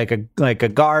get like a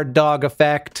guard dog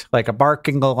effect, like a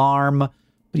barking alarm, but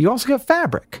you also get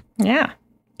fabric. Yeah.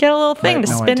 Get a little thing to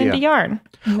spin into yarn.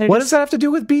 What does that have to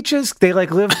do with beaches? They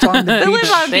lived on the beach. They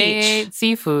live on the They beach. ate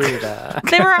seafood.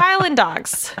 They were island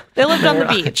dogs. They lived on the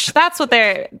beach. That's what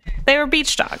they were,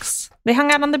 beach dogs. They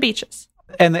hung out on the beaches.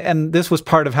 And this was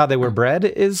part of how they were bred,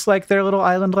 is their little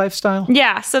island lifestyle?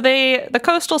 Yeah, so the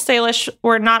coastal Salish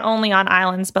were not only on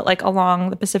islands, but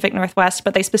along the Pacific Northwest,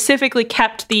 but they specifically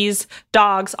kept these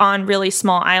dogs on really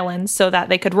small islands so that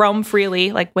they could roam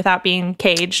freely, without being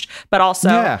caged, but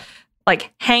also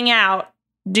hang out,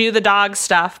 do the dog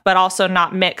stuff, but also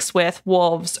not mix with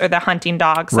wolves or the hunting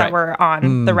dogs that were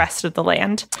on the rest of the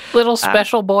land. Little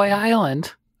special boy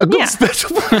island. A good Yeah.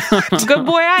 special Good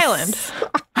Boy Island.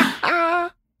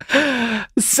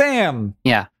 Sam.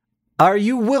 Yeah. Are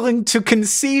you willing to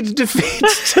concede defeat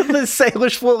to the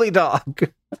Salish woolly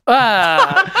dog?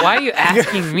 Why are you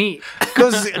asking me?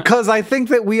 Because I think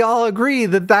that we all agree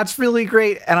that that's really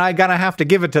great, and I'm gonna have to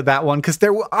give it to that one because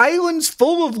there were islands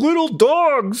full of little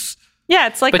dogs. Yeah,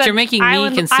 it's But the you're making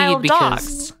island, me concede Isle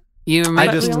because dogs. you're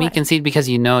making me concede because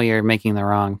you know you're making the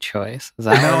wrong choice. Is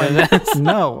that what it is?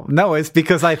 No, it's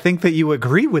because I think that you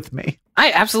agree with me.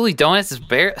 I absolutely don't.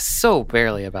 It's so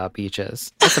barely about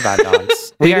beaches. It's about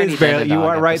dogs. It is barely. You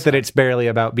are right that it's barely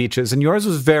about beaches, and yours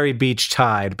was very beach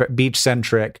tied, but beach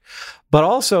centric. But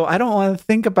also, I don't want to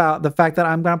think about the fact that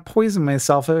I'm going to poison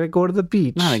myself if I go to the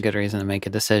beach. Not a good reason to make a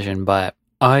decision, but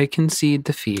I concede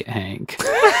defeat, Hank.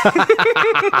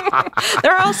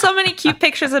 There are so many cute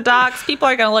pictures of dogs. People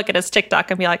are going to look at his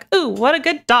TikTok and be like, ooh, what a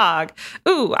good dog.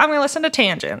 Ooh, I'm going to listen to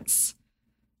Tangents.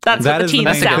 That's what the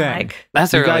teens sound like.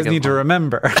 That's you guys need to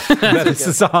remember that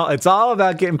it's all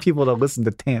about getting people to listen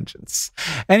to Tangents.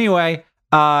 Anyway,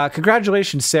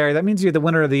 congratulations, Sarah. That means you're the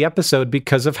winner of the episode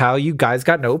because of how you guys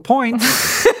got no points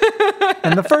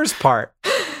in the first part.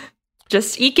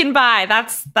 Just eking by.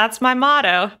 That's my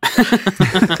motto.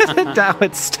 Now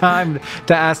it's time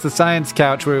to Ask the Science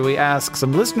Couch, where we ask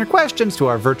some listener questions to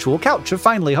our virtual couch of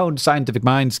finely honed scientific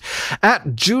minds.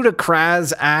 At Judah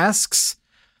Kraz asks,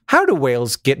 how do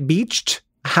whales get beached?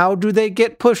 How do they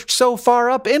get pushed so far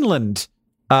up inland?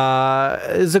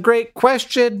 Is a great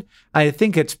question. I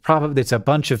think it's a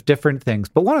bunch of different things,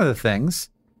 but one of the things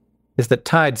is that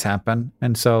tides happen,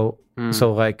 and so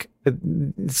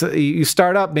you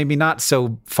start up maybe not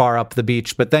so far up the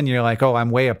beach, but then you're like, oh, I'm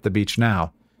way up the beach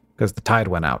now because the tide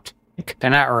went out. They're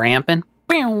not ramping.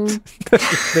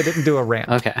 They didn't do a ramp.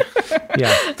 Okay.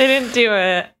 Yeah. They didn't do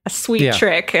a sweet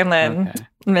trick and then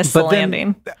miss the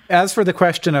landing. As for the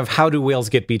question of how do whales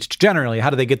get beached generally, how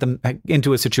do they get them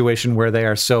into a situation where they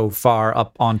are so far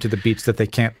up onto the beach that they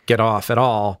can't get off at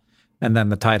all, and then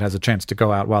the tide has a chance to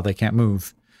go out while they can't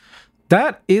move?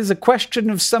 That is a question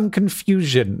of some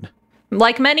confusion.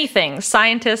 Like many things,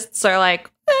 scientists are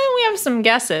like, we have some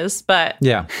guesses, but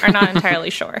are not entirely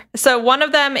sure. So one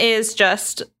of them is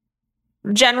just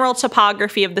general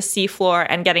topography of the seafloor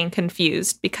and getting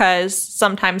confused because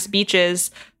sometimes beaches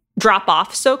drop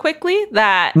off so quickly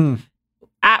that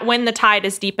when the tide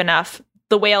is deep enough,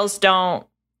 the whales don't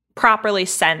properly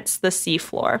sense the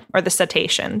seafloor or the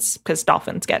cetaceans, because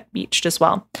dolphins get beached as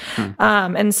well.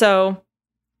 And so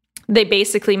they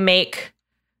basically make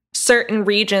certain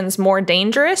regions more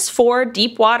dangerous for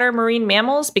deep water marine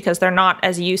mammals because they're not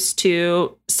as used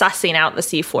to sussing out the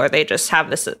seafloor. They just have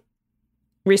this,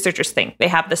 researchers think they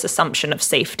have this assumption of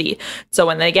safety. So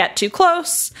when they get too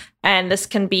close, and this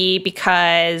can be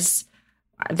because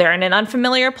they're in an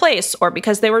unfamiliar place or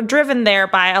because they were driven there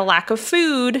by a lack of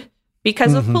food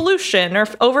because of pollution or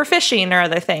overfishing or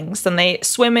other things, then they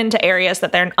swim into areas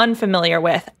that they're unfamiliar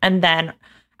with. And then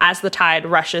as the tide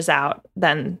rushes out,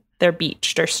 then they're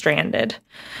beached or stranded.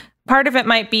 Part of it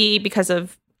might be because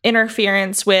of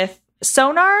interference with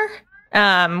sonar,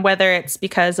 whether it's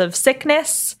because of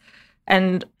sickness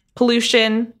and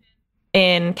pollution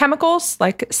in chemicals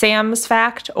like Sam's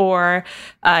fact, or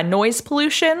noise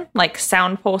pollution like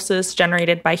sound pulses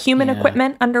generated by human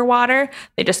equipment underwater.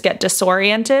 They just get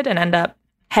disoriented and end up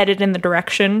headed in the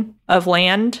direction of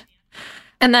land.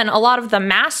 And then a lot of the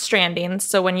mass strandings.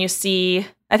 So when you see,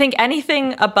 I think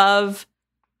anything above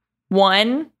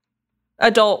one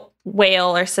adult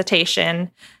whale or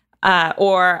cetacean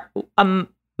or a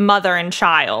mother and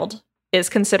child is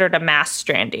considered a mass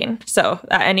stranding. So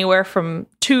anywhere from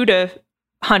 2 to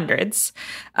hundreds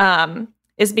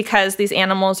is because these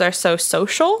animals are so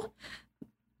social,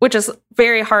 which is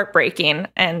very heartbreaking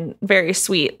and very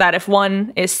sweet, that if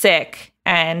one is sick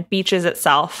and beaches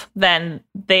itself, then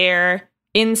their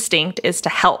instinct is to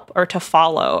help or to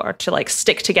follow or to like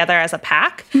stick together as a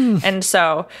pack. And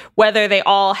so whether they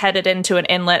all headed into an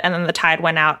inlet and then the tide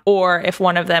went out, or if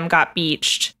one of them got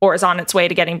beached or is on its way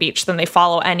to getting beached, then they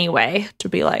follow anyway to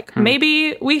be like,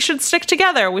 maybe we should stick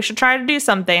together. We should try to do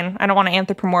something. I don't want to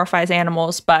anthropomorphize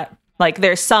animals, but like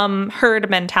there's some herd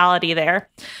mentality there.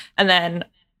 And then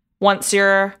once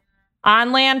you're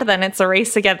on land, then it's a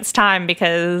race against time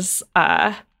because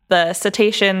the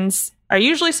cetaceans are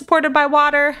usually supported by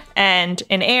water, and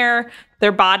in air,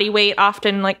 their body weight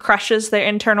often like crushes their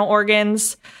internal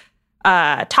organs.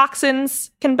 Toxins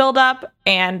can build up,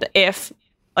 and if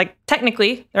like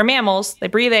technically they're mammals, they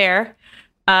breathe air.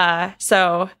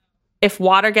 So if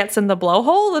water gets in the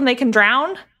blowhole, then they can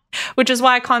drown, which is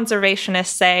why conservationists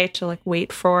say to like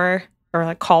wait for or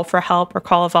like call for help or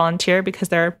call a volunteer, because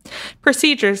there are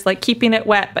procedures like keeping it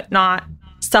wet but not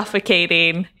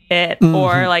suffocating it,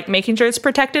 or like making sure it's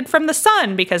protected from the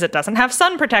sun because it doesn't have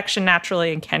sun protection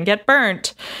naturally and can get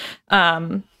burnt,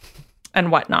 and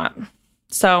whatnot.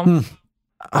 So,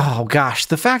 oh gosh,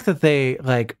 the fact that they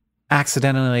like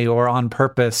accidentally or on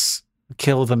purpose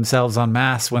kill themselves en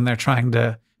masse when they're trying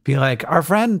to be like our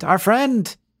friend.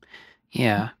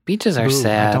 Yeah, beaches are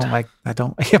sad.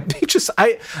 Beaches.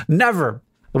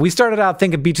 We started out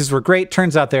thinking beaches were great.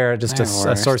 Turns out they're just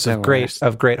a source of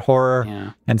great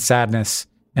horror and sadness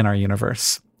in our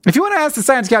universe. If you want to ask the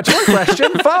Science Couch your question,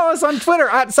 follow us on Twitter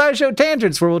at SciShow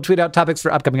Tangents, where we'll tweet out topics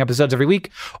for upcoming episodes every week.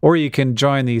 Or you can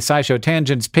join the SciShow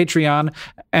Tangents Patreon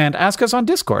and ask us on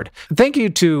Discord. Thank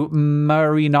you to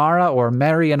Marinara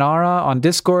on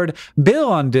Discord,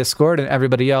 Bill on Discord, and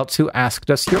everybody else who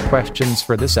asked us your questions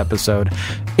for this episode.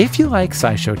 If you like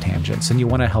SciShow Tangents and you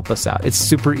want to help us out, it's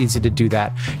super easy to do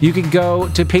that. You can go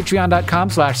to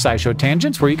patreon.com/SciShow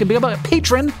Tangents, where you can become a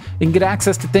patron and get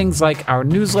access to things like our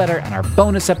newsletter and our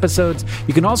bonus episodes.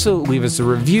 You can also leave us a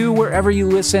review wherever you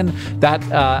listen. That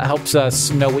helps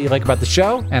us know what you like about the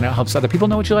show, and it helps other people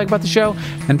know what you like about the show.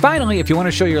 And finally, if you want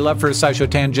to show your love for SciShow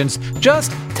Tangents,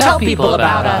 just tell people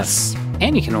about us.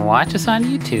 And you can watch us on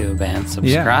YouTube and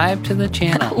subscribe to the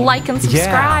channel. Like and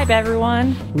subscribe,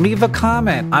 everyone. Leave a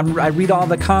comment. I read all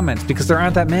the comments because there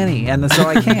aren't that many, and so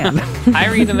I can.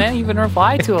 I read them and even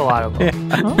reply to a lot of them.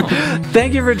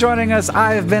 Thank you for joining us.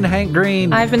 I've been Hank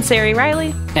Green. I've been Sari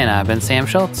Riley. And I've been Sam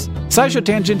Schultz. SciShow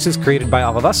Tangents is created by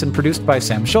all of us and produced by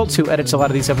Sam Schultz, who edits a lot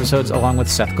of these episodes along with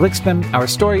Seth Glicksman. Our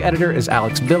story editor is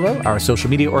Alex Billow. Our social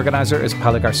media organizer is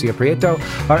Paula Garcia Prieto.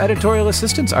 Our editorial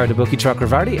assistants are Deboki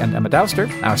Chakravarti and Emma Dowster.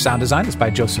 Our sound design is by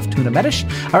Joseph Tuna Medish.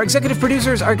 Our executive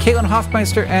producers are Caitlin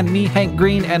Hoffmeister and me, Hank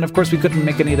Green. And of course, we couldn't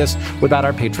make any of this without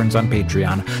our patrons on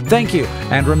Patreon. Thank you.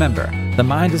 And remember, the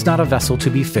mind is not a vessel to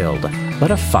be filled,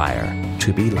 but a fire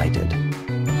to be lighted.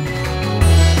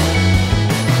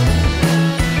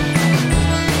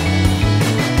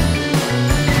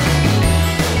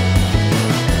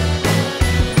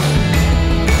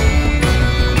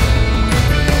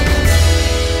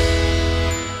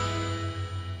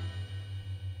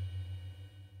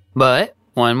 But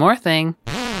one more thing.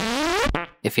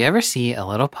 if you ever see a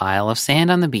little pile of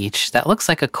sand on the beach that looks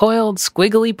like a coiled,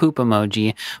 squiggly poop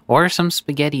emoji or some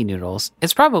spaghetti noodles,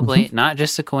 it's probably not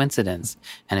just a coincidence,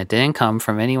 and it didn't come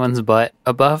from anyone's butt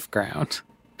above ground.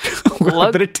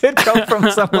 But it did come from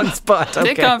someone's butt. It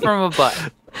did come from a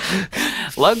butt.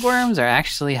 Lugworms are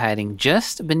actually hiding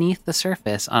just beneath the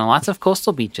surface on lots of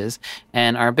coastal beaches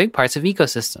and are big parts of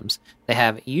ecosystems. They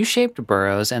have U-shaped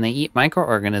burrows and they eat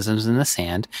microorganisms in the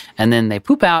sand, and then they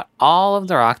poop out all of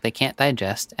the rock they can't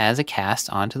digest as a cast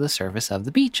onto the surface of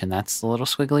the beach, and that's the little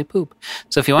squiggly poop.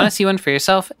 So if you want to see one for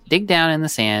yourself, dig down in the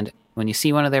sand when you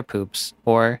see one of their poops,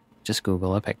 or just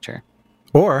Google a picture.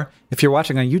 Or if you're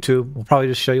watching on YouTube, we'll probably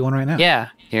just show you one right now. Yeah,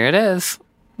 here it is.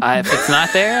 If it's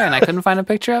not there and I couldn't find a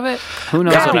picture of it, who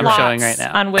knows what I'm showing right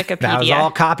now? On Wikipedia. That was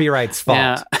all copyright's fault.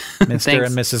 Yeah. Mr.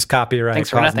 and Mrs. Copyright Thanks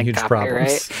for causing nothing, huge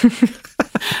copyright. problems.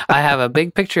 I have a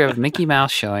big picture of Mickey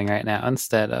Mouse showing right now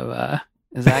instead of,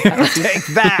 is that Take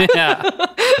that,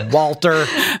 yeah. Walter.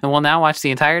 And we'll now watch the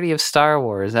entirety of Star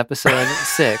Wars Episode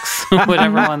 6,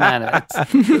 whatever one that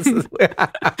is.